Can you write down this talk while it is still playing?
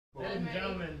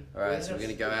Alright, so we're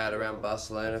gonna go out around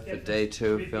Barcelona for day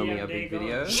 2 of filming our big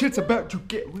video. Shit's about to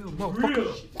get real,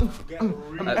 motherfucker.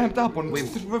 I'm amped up on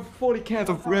 40 cans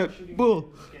of Red Bull.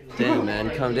 Damn,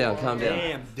 man, calm down, calm down.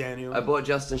 Damn, Daniel. I bought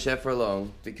Justin Chef for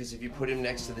along because if you put him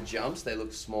next to the jumps, they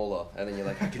look smaller, and then you're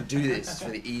like, I can do this. It's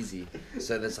really easy.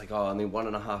 So that's like, oh, I mean,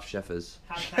 1.5 chefers.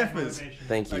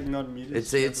 Thank you. Like not medium.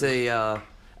 It's a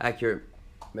accurate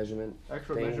measurement.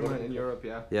 Accurate measurement in Europe,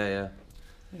 yeah. Yeah.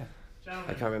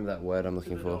 I can't remember that word I'm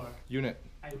looking for. Unit.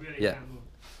 Yeah.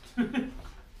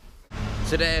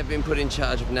 Today I've been put in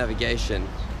charge of navigation.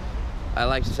 I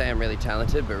like to say I'm really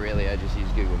talented, but really I just use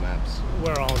Google Maps.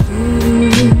 We're all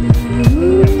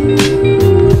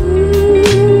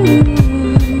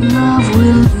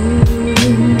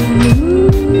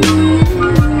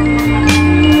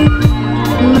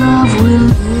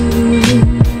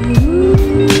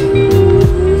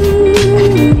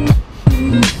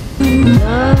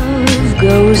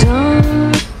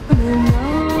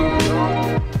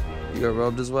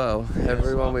As well.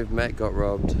 Everyone we've met got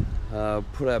robbed.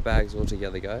 Put our bags all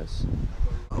together, guys.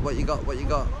 What you got? What you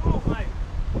got? Oh, mate.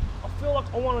 I feel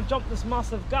like I want to jump this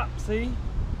massive gap, see?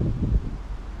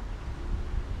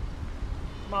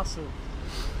 Massive.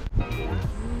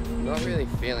 Not really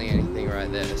feeling anything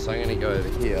right there, so I'm going to go over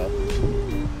here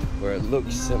where it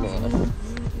looks similar.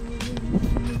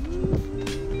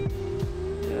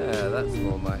 Yeah, that's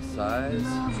more my size.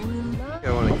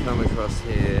 I want to come across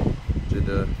here, do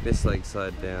this leg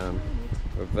side down,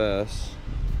 reverse,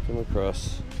 come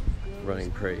across,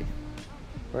 running pre.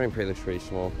 Running pre looks pretty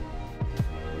small.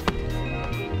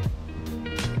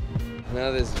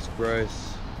 Now there's this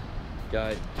gross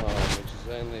gate palm, which is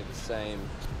only the same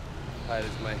height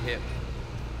as my hip.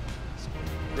 It's a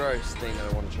gross thing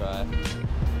that I want to try.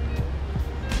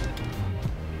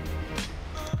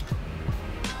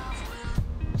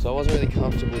 So I wasn't really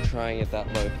comfortable trying it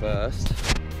that low first.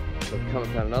 So I've come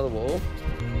and found another wall,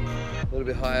 a little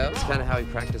bit higher. It's kind of how we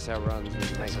practice our runs. We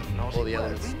make all the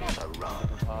elements different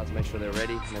parts, make sure they're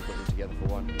ready, and then put them together for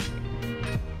one.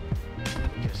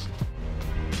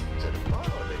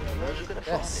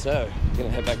 Yeah, so we're gonna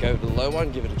head back over to the low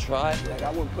one, give it a try,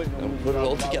 and we'll put it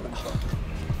all together.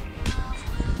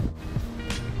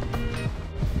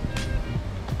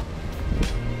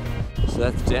 So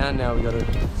that's down now. We got to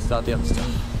start the other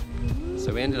stuff.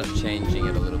 So we ended up changing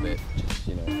it a little bit. Just,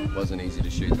 you know, it wasn't easy to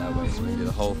shoot that way, so we do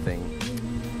the whole thing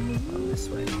this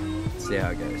way. See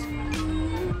how it goes.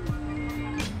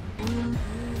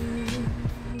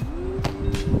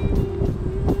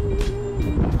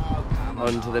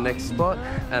 On to the next spot,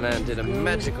 and Anand did a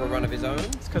magical run of his own.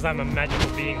 It's because I'm a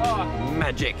magical being.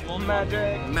 Magic.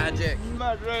 Magic. Magic.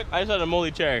 Magic. I just had a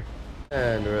moldy cherry.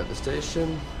 And we're at the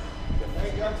station.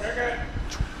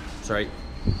 Sorry.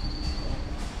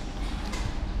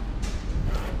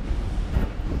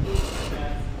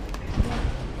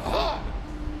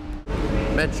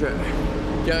 Metro,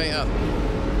 going up.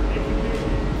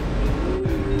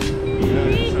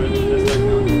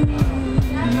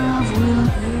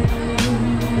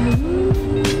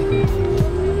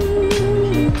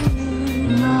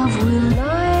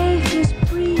 Life is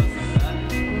brief,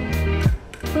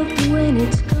 but when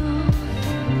it's gone,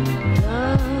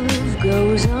 love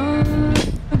goes on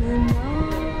and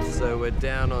on. So we're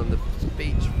down on the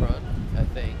beach front, I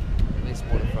think, at least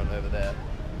waterfront over there.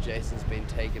 Jason's been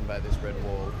taken by this red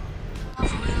wall.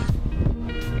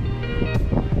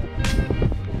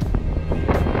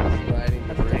 Riding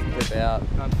the clip out.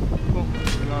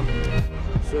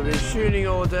 So we've been shooting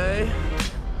all day.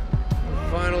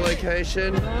 Final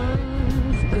location.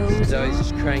 Zoe's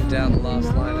just cranked out the last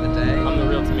line of the day. I'm the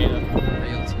real tomato.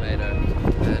 Real tomato.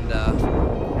 And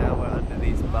now we're under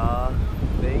these bar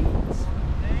things.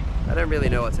 I don't really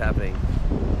know what's happening.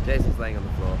 Jason's laying on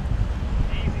the floor.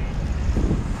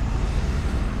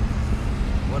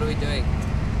 What are we doing?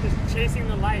 Just chasing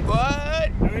the light.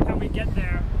 What? Every time we get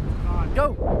there, it's gone.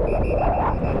 Go!